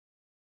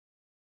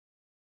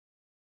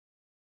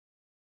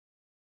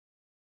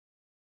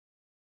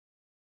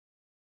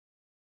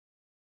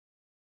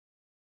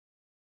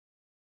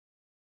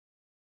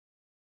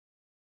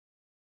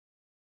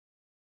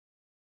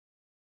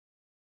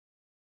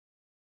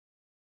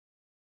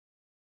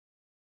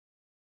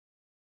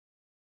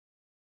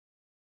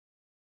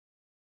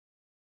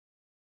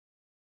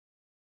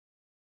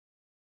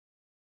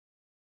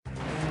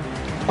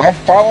The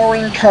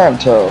following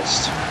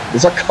contest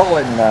is a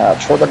culling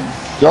match for the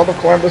Guild of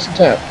Columbus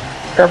tent.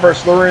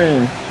 Covers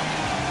Lorraine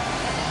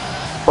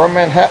from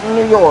Manhattan,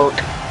 New York.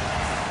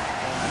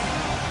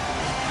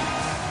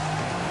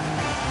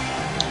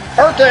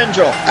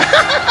 Archangel!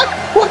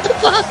 What the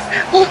fuck?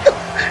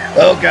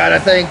 Oh god, I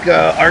think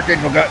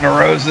Archangel got in a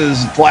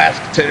Rose's flask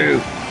too.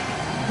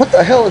 What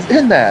the hell is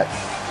in that?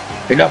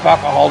 Enough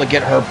alcohol to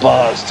get her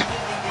buzzed.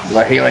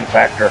 The healing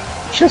factor.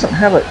 She doesn't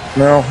have it.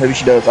 No, maybe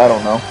she does. I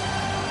don't know.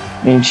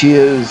 I mean, she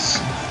is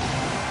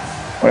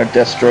one of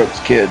Deathstroke's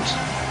kids.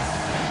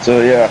 So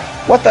yeah.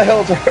 What the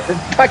hell is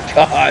her? My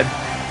god.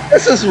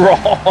 This is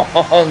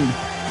wrong.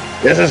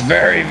 This is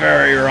very,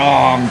 very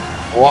wrong.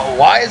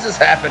 Why is this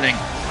happening?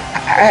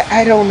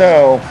 I don't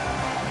know.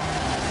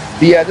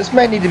 Yeah, this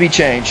might need to be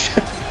changed.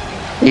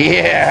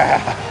 Yeah.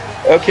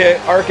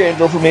 Okay,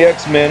 Archangel from the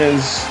X-Men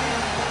has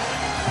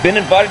been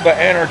invited by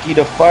Anarchy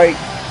to fight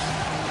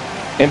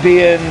and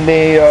be in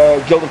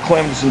the Guild of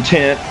Columbus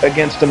tent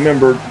against a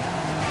member,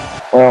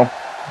 well,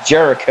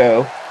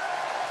 Jericho.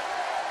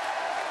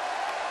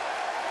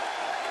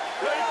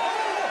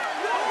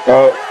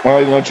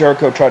 Well, you know,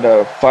 Jericho tried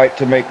to fight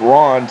to make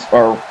Ron's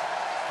or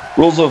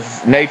Rules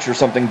of Nature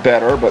something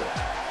better, but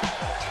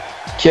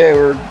okay,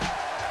 we're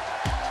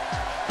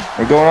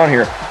going on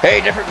here. Hey,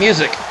 different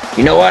music.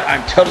 You know what?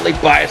 I'm totally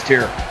biased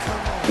here.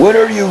 When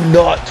are you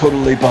not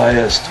totally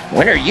biased?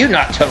 When are you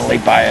not totally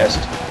biased?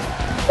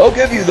 I'll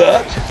give you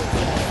that.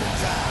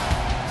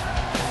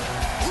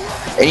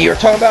 And you're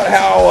talking about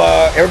how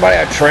everybody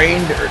I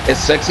trained is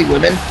sexy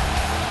women.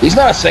 He's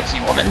not a sexy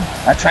woman.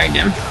 I trained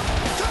him.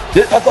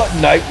 I thought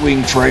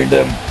Nightwing trained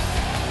him.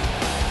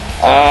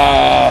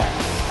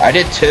 I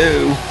did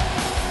too.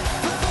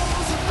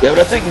 Yeah, but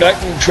I think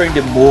Nightwing trained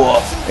him more,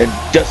 and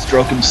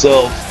Deathstroke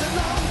himself.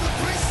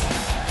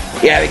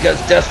 Yeah, because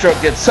Deathstroke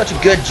did such a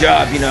good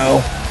job, you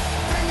know,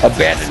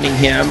 abandoning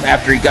him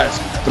after he got his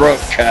throat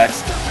cut.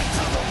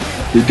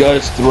 He got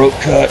his throat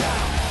cut.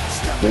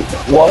 Wait,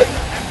 what?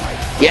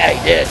 Yeah,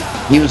 he did.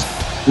 He was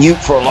mute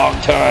for a long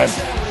time.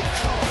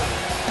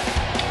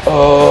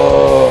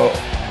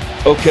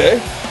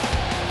 Okay.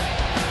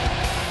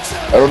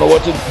 I don't know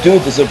what to do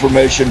with this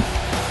information.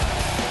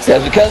 Yeah,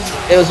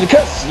 it was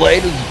because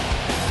Slade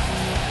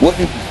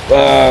wouldn't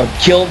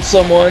killed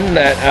someone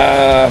that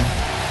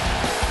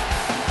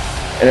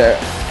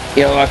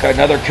you know, like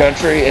another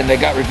country, and they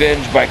got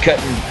revenge by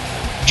cutting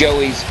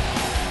Joey's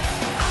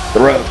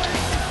throat.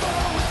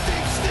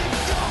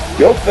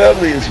 Your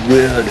family is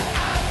weird.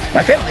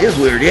 My family is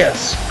weird,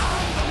 yes.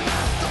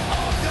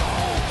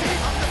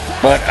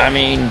 But I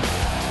mean,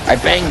 I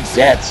banged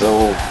Dad,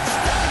 so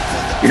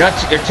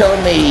you're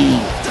telling me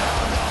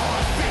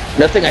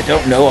nothing I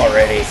don't know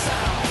already.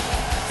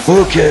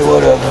 Okay,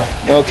 whatever.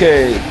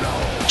 Okay,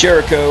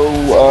 Jericho,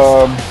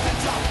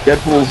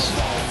 Deadpool's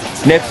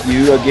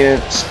nephew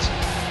against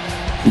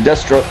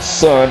Deathstroke's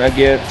son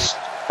against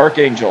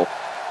Archangel,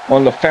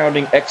 one of the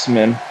founding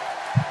X-Men.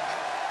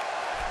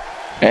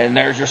 And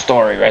there's your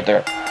story right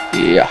there.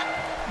 Yeah.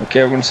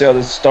 Okay, we're going to see how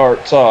this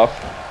starts off.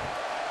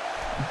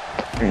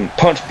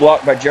 Punch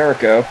blocked by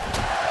Jericho.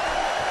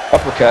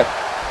 Uppercut.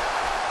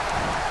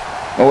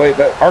 Oh wait,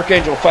 but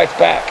Archangel fights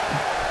back.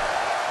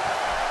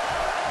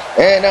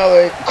 And now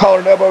they collar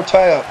and elbow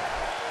tie up.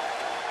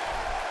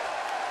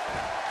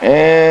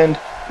 And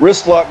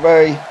wrist lock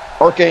by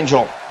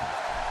Archangel.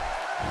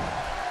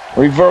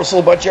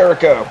 Reversal by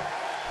Jericho.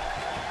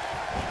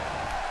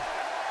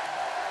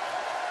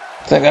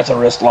 I think that's a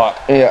wrist lock.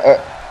 Yeah,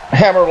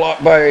 hammer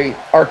lock by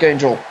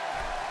Archangel.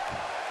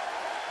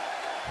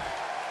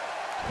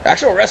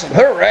 Actual wrestling,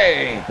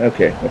 hooray!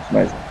 Okay, that's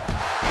nice.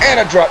 And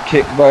a drop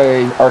kick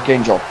by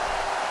Archangel.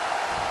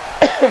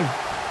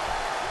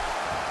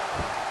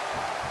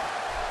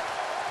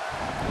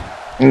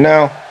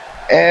 No,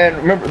 and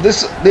remember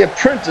this: the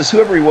apprentice,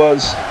 whoever he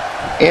was,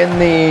 in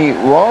the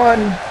Ron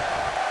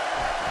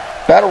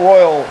Battle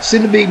Royal,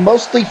 seemed to be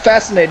mostly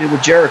fascinated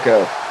with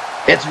Jericho.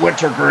 It's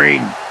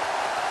Wintergreen.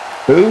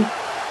 Who?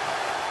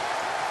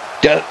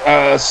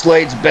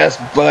 Slade's best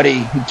buddy.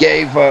 He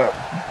gave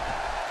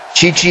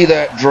Chi-Chi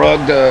that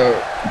drug to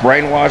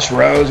brainwash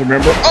Rose.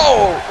 Remember?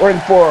 Oh,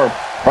 right for him.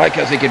 Probably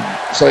because he could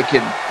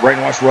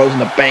brainwash Rose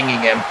into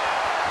banging him.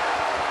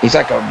 He's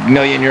like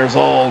 1,000,000 years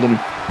old and.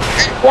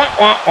 Wah,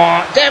 wah,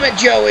 wah. Damn it,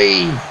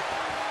 Joey!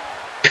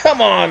 Come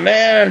on,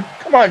 man!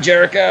 Come on,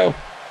 Jericho!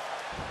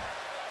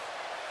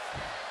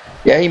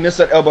 Yeah, he missed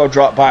that elbow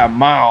drop by a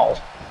mile.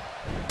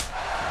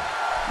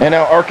 And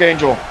now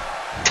Archangel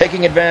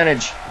taking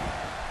advantage.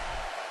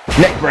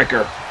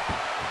 Neckbreaker.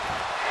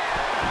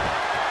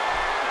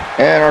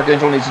 And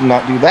Archangel needs to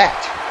not do that.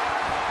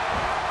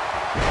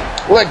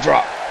 Leg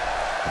drop.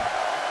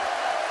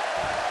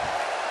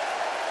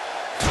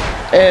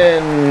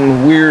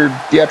 And weird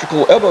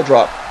theatrical elbow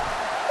drop.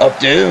 Of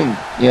Doom.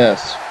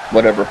 Yes,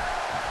 whatever.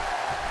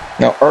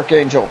 Now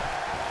Archangel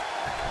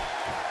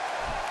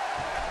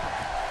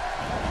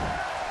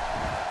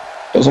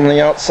goes on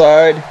the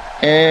outside,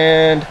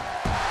 and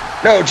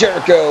no,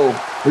 Jericho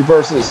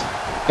reverses,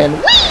 and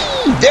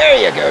whee! There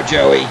you go,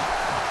 Joey.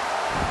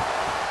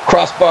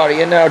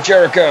 Crossbody, and now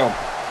Jericho.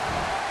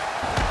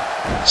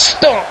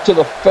 Stomp to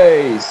the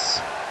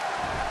face.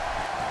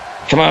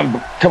 Come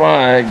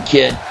on,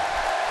 kid.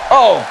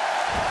 Oh!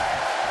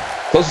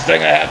 Closest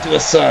thing I have to a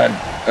son.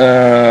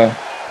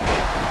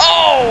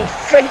 Oh!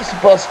 Face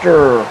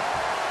buster!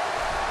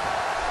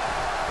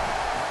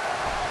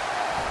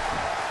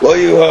 Well,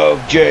 you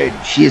have Jade.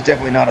 She is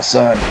definitely not a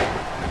son.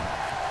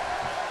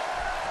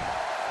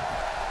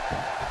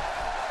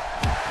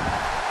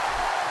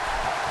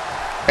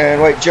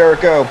 And wait,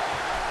 Jericho.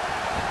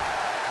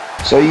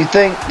 So you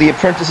think the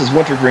apprentice is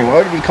Wintergreen? Why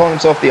would he be calling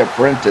himself the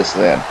apprentice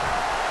then?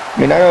 I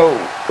mean, I know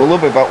a little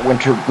bit about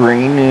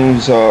Wintergreen.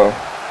 He's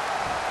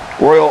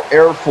Royal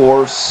Air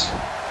Force.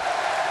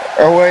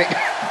 Oh wait,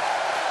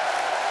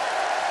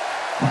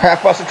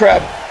 half busted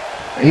trap.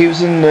 He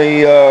was in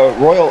the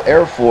Royal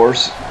Air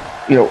Force,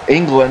 you know,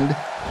 England,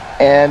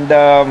 and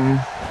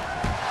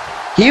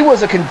he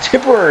was a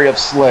contemporary of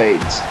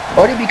Slade's.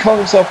 Why would he be calling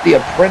himself the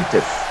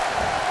apprentice?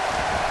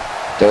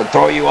 To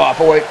throw you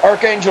off. Oh wait,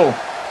 Archangel.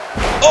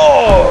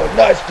 Oh,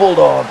 nice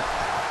bulldog.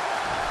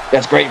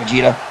 That's great,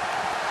 Vegeta.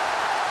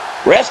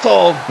 Rest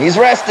hold. He's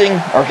resting.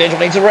 Archangel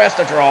needs a rest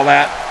after all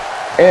that.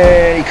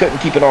 And he couldn't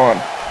keep it on.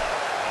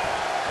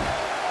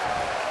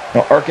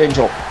 Now,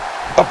 Archangel.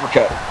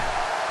 Uppercut.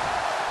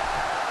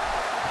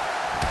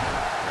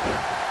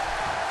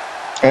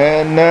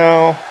 And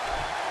now...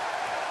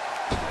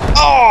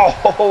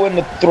 Oh, in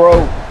the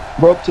throat.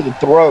 Rope to the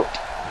throat.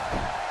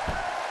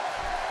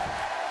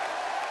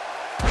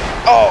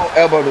 Oh,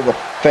 elbow to the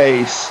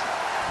face.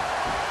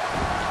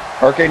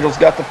 Archangel's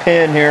got the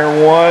pin here.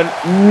 One.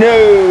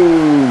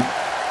 No!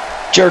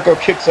 Jericho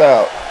kicks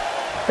out.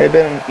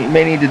 He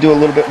may need to do a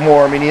little bit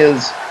more. I mean, he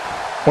is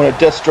one of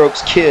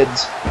Deathstroke's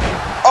kids.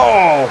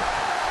 Oh!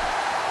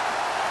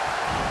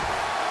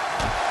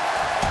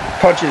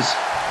 Punches.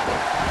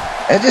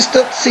 It just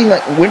doesn't seem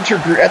like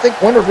Wintergreen. I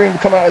think Wintergreen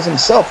would come out as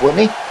himself,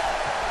 wouldn't he?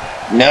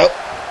 Nope.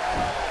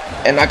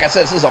 And like I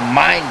said, this is a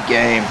mind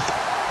game.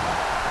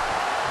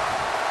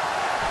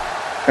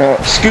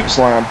 Scoop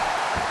slam.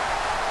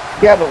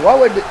 Yeah, but why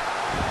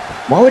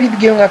would he be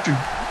going after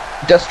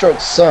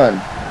Deathstroke's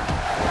son?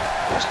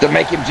 Just to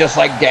make him just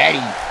like Daddy.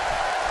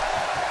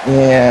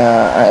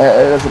 Yeah,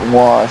 it doesn't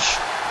wash.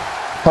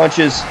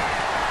 Punches.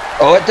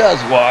 Oh, it does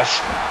wash.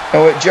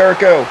 Oh, wait,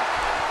 Jericho.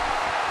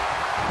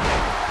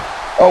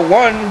 Oh,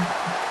 one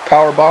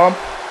power bomb.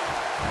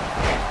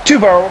 Two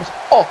power bombs.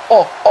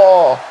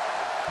 Oh.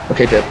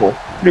 Okay, Deadpool.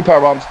 3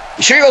 power bombs.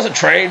 You sure he wasn't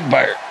trained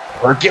by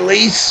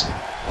Hercules?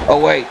 Oh,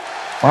 wait.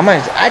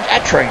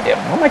 I trained him.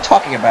 What am I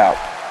talking about?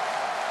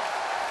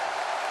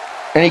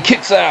 And he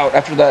kicks out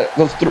after that.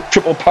 Those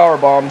triple power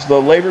bombs. The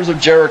labors of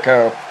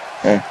Jericho.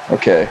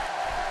 Okay.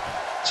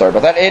 Sorry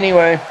about that.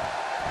 Anyway.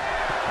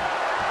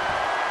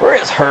 Where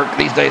is Herc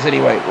these days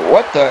anyway?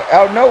 What the?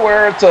 Out of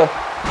nowhere, it's a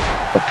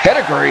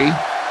pedigree.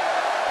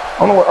 I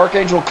don't know what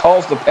Archangel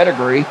calls the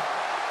pedigree.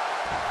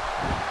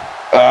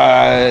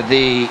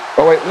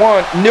 Oh wait,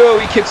 one. No,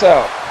 he kicks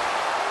out.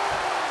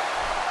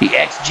 The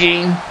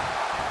X-Gene.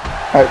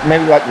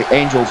 Maybe like the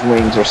Angel's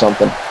Wings or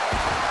something.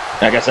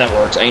 I guess that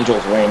works.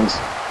 Angel's Wings.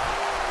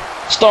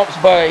 Stomps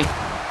by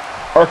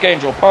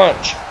Archangel.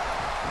 Punch.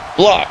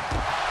 Block.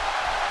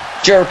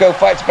 Jericho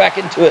fights back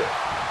into it.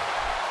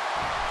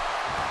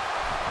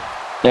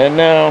 And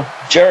now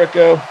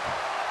Jericho.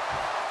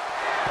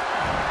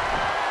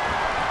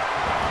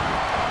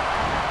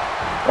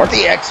 Aren't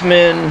the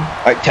X-Men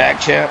like tag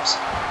champs?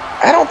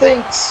 I don't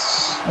think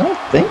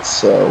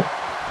so.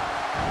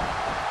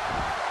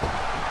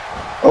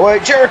 Oh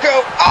wait, Jericho!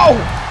 Oh!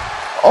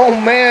 Oh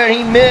man,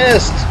 he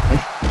missed!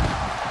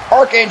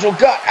 Archangel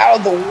got out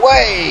of the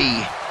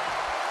way!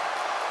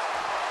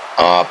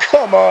 Oh,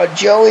 come on,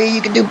 Joey,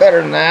 you can do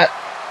better than that.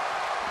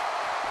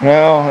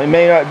 Well, he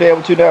may not be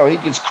able to now. He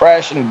gets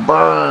crashed and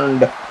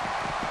burned.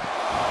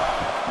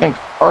 I think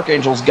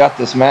Archangel's got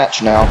this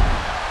match now.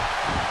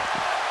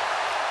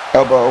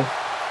 Elbow.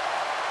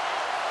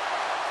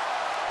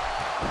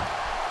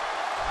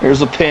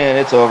 Here's a pin.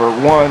 It's over.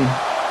 1,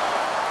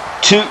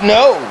 2.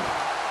 No!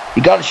 He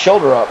got his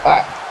shoulder up.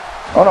 I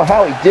don't know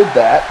how he did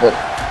that, but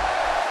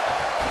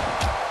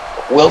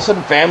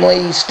Wilson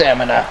family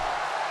stamina.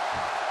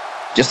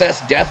 Just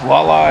ask Death,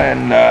 Lala,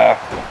 and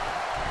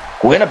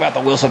Gwen about the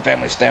Wilson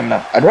family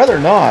stamina. I'd rather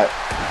not.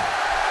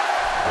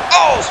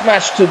 Oh!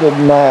 Smash to the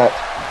mat.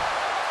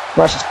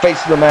 Smash his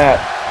face to the mat.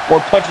 Or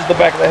punches the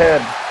back of the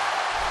head.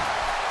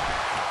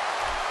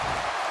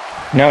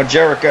 Now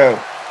Jericho.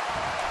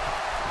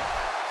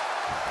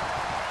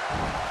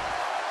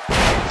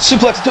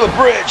 Suplex to a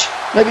bridge.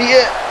 Maybe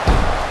it.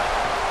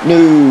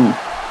 No.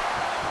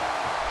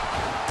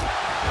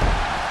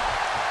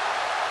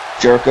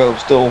 Jericho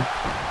still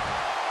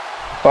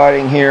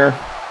fighting here.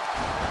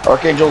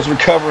 Archangel's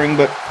recovering,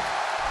 but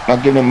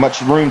not giving him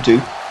much room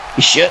to.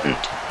 He shouldn't.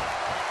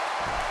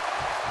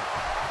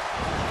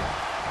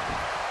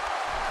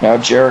 Now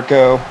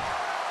Jericho.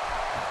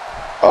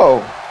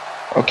 Oh.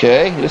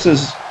 Okay. This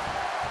is...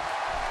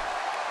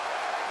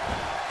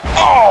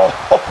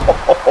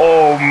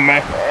 Oh,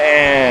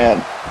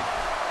 man.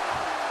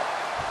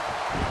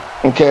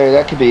 Okay,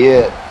 that could be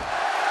it.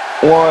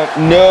 One,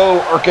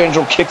 no,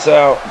 Archangel kicks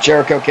out.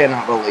 Jericho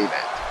cannot believe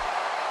it.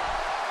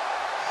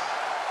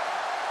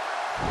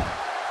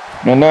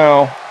 And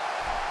now,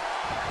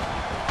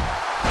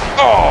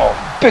 oh,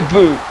 big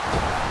boot.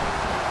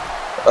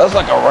 That's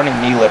like a running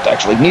knee lift,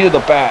 actually. Knee to the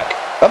back.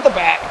 Up the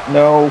back.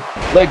 No,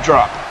 leg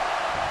drop.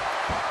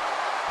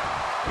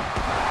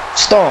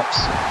 Stomps.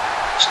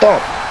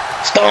 Stomp.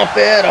 Stomp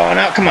it on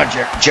out. Come on,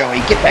 Joey.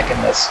 Get back in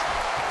this.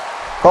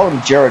 Call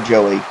him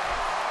Joey.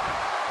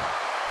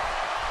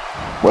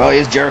 Well,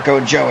 here's Jericho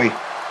and Joey.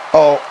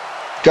 Oh,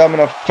 coming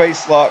a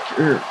face lock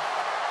here.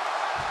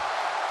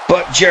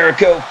 But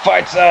Jericho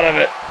fights out of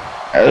it.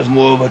 That's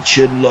more of a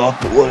chin lock,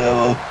 but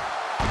whatever.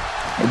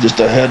 Or just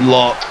a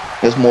headlock.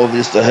 That's more of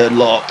just a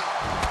headlock.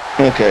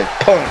 Okay,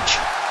 punch.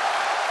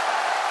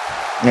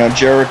 Now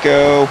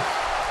Jericho.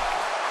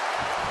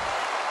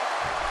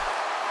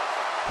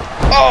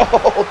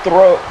 Oh,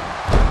 throw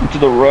into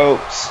the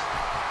ropes.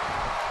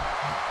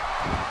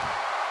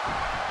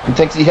 He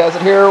thinks he has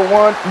it here.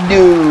 One,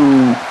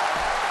 no.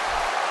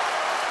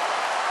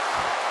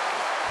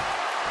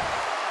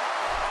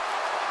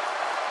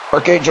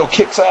 Archangel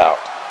kicks out.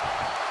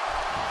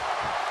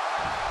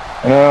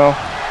 No.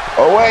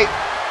 Oh wait.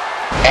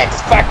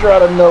 X Factor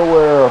out of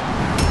nowhere.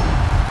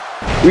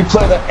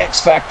 Replay the X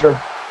Factor.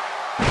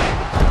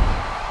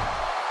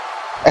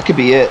 That could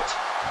be it.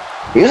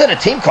 He was in a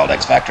team called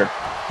X Factor.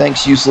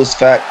 Thanks, useless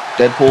fat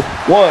Deadpool.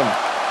 1,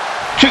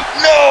 2.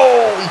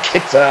 No! He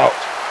kicks out.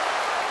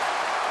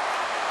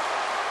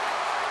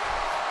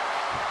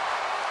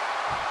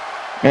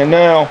 And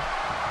now,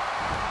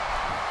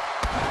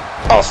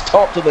 oh,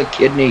 stomp to the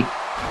kidney.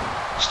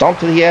 Stomp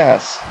to the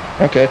ass.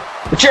 Okay.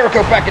 But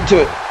Jericho back into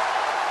it.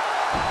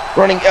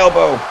 Running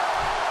elbow.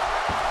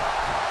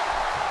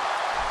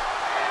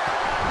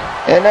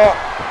 And now,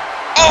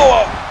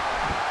 oh,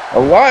 a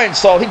lion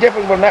salt. He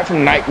definitely won that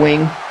from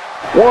Nightwing.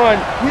 1.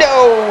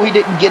 No, he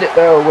didn't get it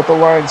though with the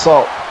lion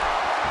salt.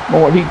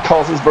 Well, what he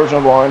calls his version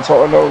of lion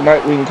salt. I know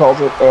Nightwing calls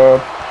it,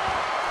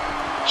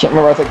 can't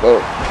remember, I think the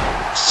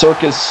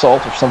circus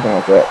salt or something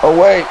like that. Oh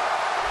wait.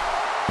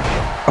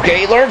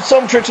 Okay, he learned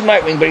some tricks of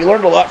Nightwing, but he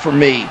learned a lot from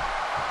me.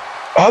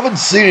 I haven't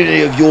seen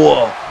any of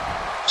your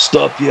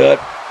stuff yet.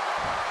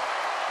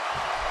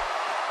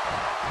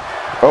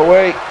 Oh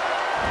wait.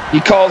 He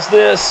calls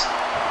this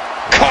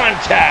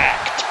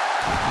contact.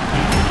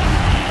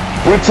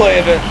 Replay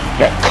of it.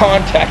 That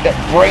contact, that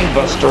brain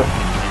buster.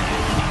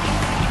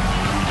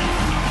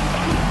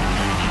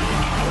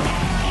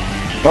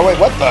 Oh wait,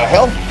 what the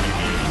hell?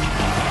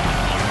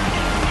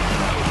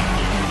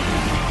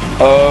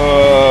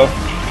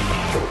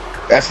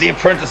 That's The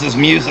Apprentice's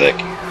music.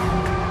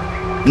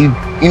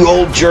 You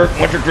old jerk,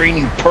 Wintergreen,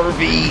 you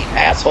pervy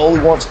asshole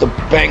who wants to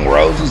bang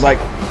Rose, who's like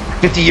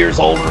 50 years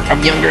older.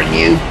 I'm younger than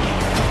you.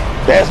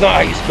 That's not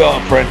how you spell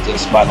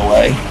apprentice, by the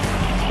way.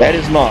 That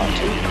is not.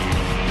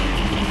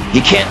 He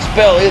can't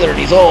spell either, and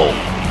he's old.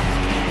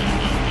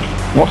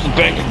 He wants to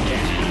bang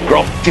a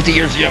girl 50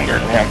 years younger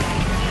than him.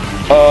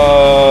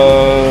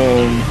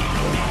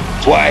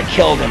 That's why I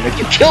killed him. If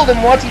you killed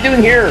him, what's he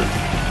doing here?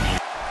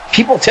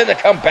 People tend to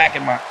come back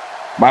in my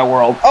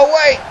world. Oh,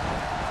 wait!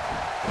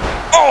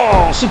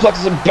 Oh,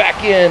 suplexes him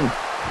back in.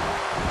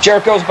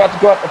 Jericho's about to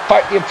go out to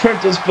fight the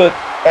Apprentice, but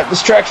that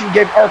distraction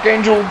gave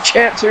Archangel a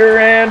chance here,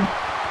 and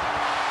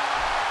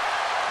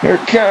here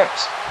it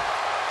comes.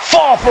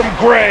 Fall from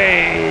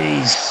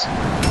grace!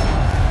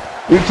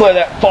 Replay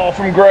that fall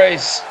from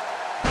grace.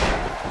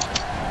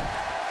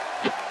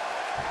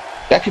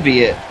 That could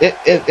be it.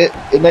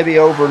 It may be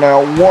over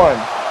now. 1,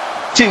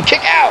 2,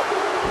 kick out!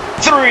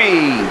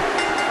 3!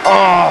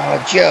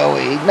 Oh,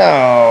 Joey,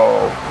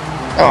 no.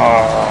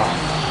 Oh.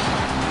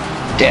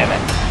 Damn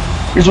it.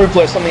 Here's a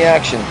replay of some of the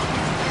action.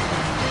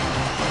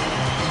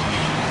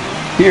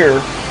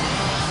 Here.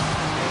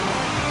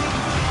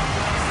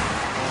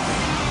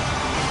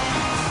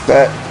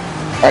 That,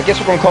 I guess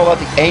we're going to call that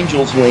the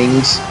Angel's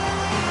Wings.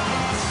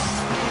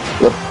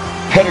 The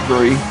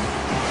pedigree.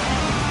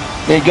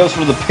 Then he goes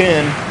for the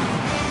pin.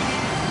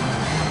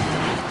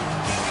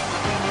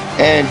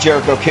 And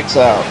Jericho kicks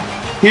out.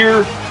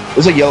 Here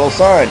is a yellow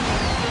sign.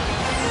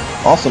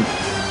 Awesome.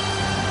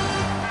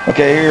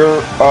 Okay,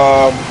 here,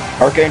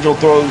 Archangel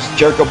throws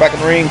Jericho back in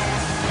the ring.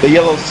 The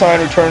yellow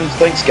sign returns,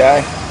 thanks,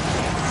 guy.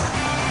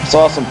 It's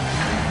awesome.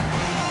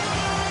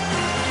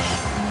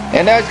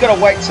 And now he's got a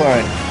white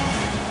sign.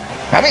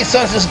 How many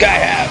signs does this guy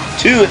have?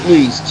 2 at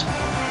least.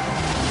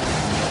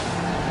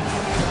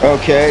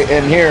 Okay,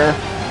 and here,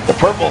 the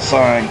purple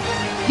sign.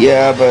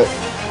 Yeah, but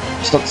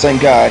it's not the same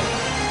guy.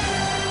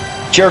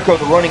 Jericho,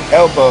 the running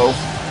elbow.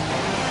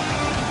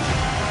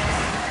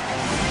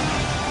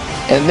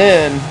 And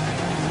then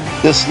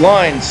this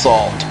line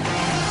salt.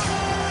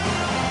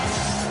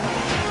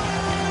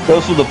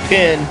 Goes for the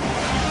pin.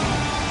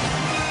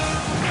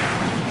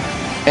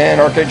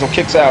 And Archangel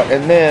kicks out.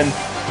 And then,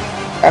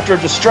 after a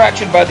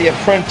distraction by the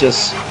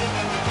Apprentice,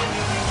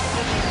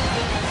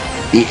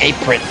 I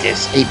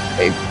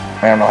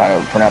don't know how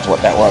to pronounce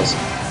what that was.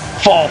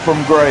 Fall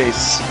from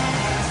grace.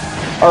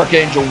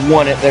 Archangel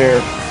won it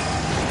there.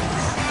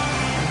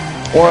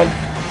 1,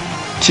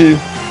 2,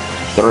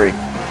 3.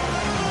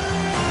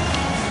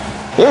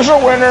 There's your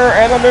winner,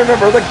 and a new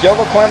member of the Guild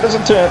of Calamitous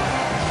Intent,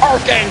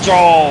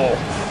 Archangel!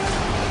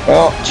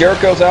 Well,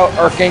 Jericho's out,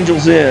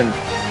 Archangel's in.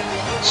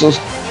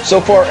 So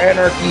far,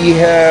 Anarchy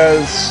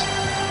has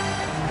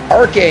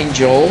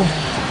Archangel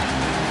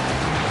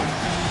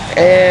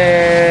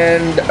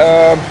and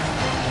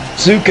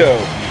Zuko.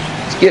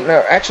 It's getting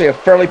actually a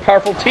fairly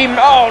powerful team.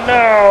 Oh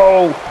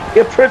no!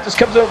 The Apprentice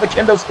comes out with the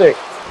kendo stick.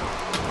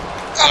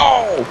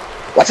 Oh!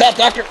 What's up,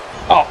 Doctor?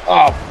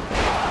 Oh.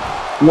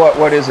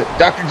 What is it?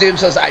 Dr. Doom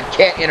says I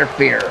can't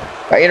interfere.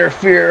 If I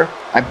interfere,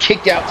 I'm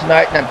kicked out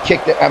tonight, and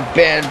I'm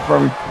banned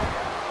from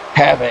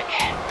Havoc.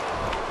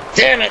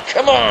 Damn it,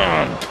 come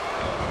on!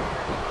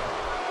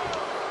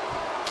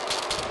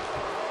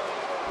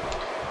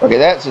 Okay,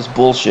 that's just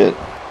bullshit.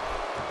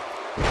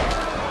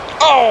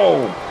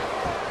 Oh!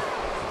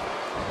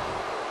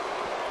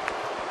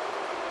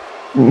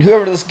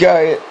 Whoever this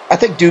guy is, I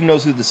think Doom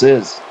knows who this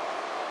is.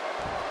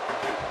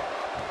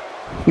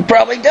 He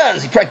probably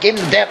does. He probably gave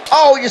him the damn...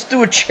 Oh, he just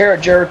threw a chair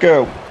at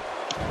Jericho.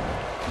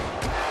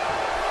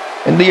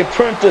 And the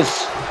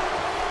Apprentice.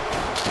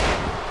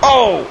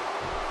 Oh!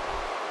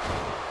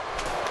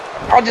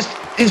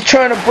 He's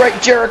trying to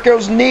break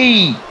Jericho's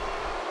knee.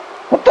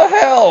 What the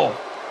hell?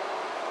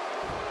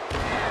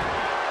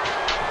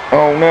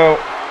 Oh no.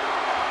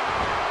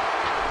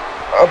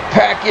 A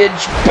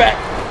package back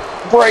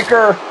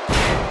breaker.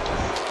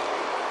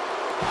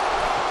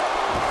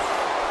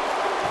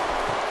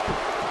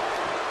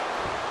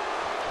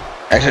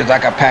 Actually, it's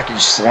like a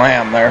package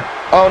slam there.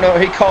 Oh no,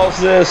 he calls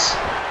this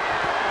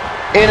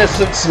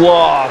Innocence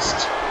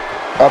Lost.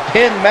 A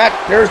pin match.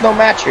 There's no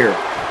match here.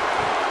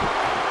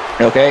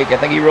 Okay, I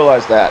think he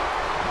realized that.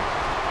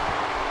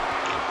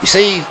 You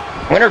see,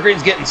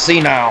 Wintergreen's getting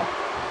senile.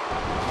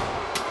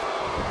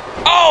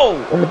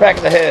 Oh! In the back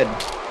of the head.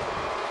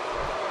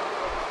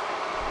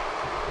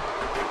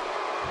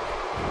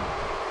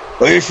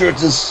 Are you sure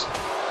it's this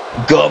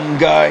gum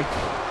guy?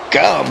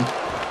 Gum?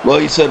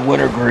 Well, you said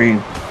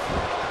Wintergreen.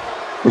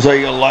 Was that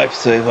your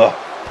lifesaver?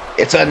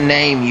 It's a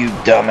name, you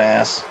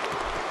dumbass.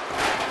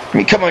 I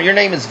mean, come on, your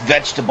name is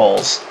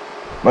Vegetables.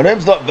 My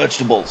name's not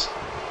Vegetables.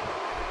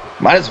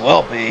 Might as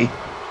well be.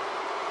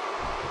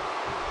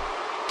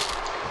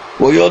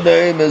 Well, your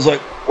name is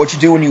like what you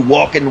do when you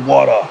walk in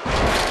water.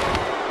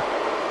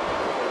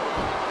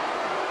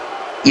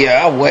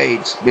 Yeah, I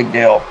wade. Big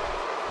deal.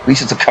 At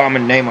least it's a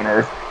common name on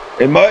Earth.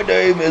 And my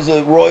name is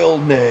a royal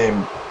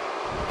name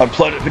on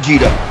planet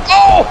Vegeta.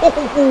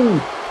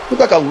 Oh!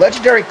 Look like a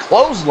legendary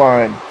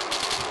clothesline.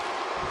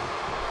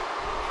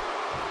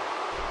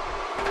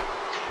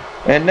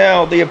 And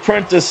now the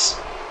Apprentice.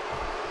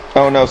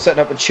 Oh no, setting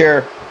up a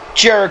chair.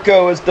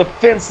 Jericho is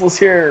defenseless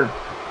here.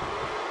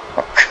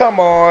 Oh, come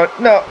on.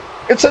 No,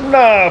 it's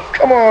enough.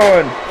 Come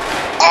on.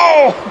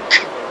 Oh!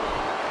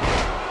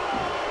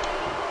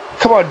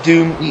 Come on,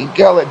 Doom. You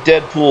gotta let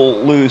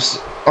Deadpool loose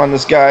on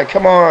this guy.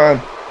 Come on.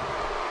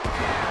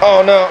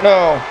 Oh, no.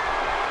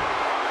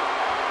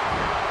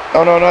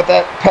 Oh, no, not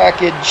that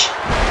package.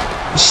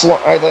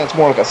 I think it's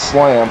more like a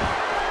slam.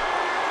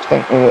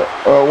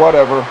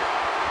 Whatever.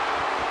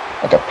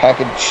 Like a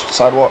package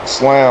sidewalk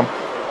slam.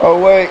 Oh,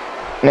 wait.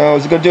 No,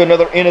 is he going to do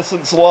another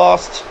Innocence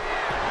Lost?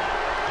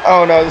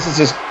 Oh, no, this is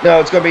just...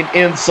 No, it's going to be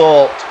an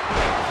insult.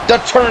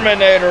 The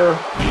Terminator.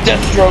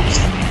 Deathstroke's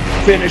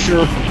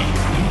finisher.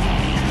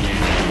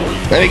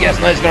 Let me guess,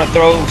 now he's going to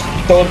throw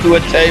him through a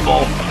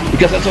table.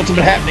 Because that's what's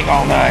been happening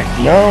all night.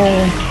 No.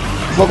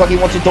 It looks like he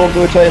wants to throw him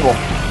through a table.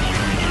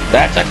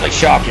 That's actually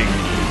shocking.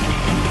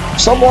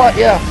 Somewhat,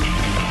 yeah.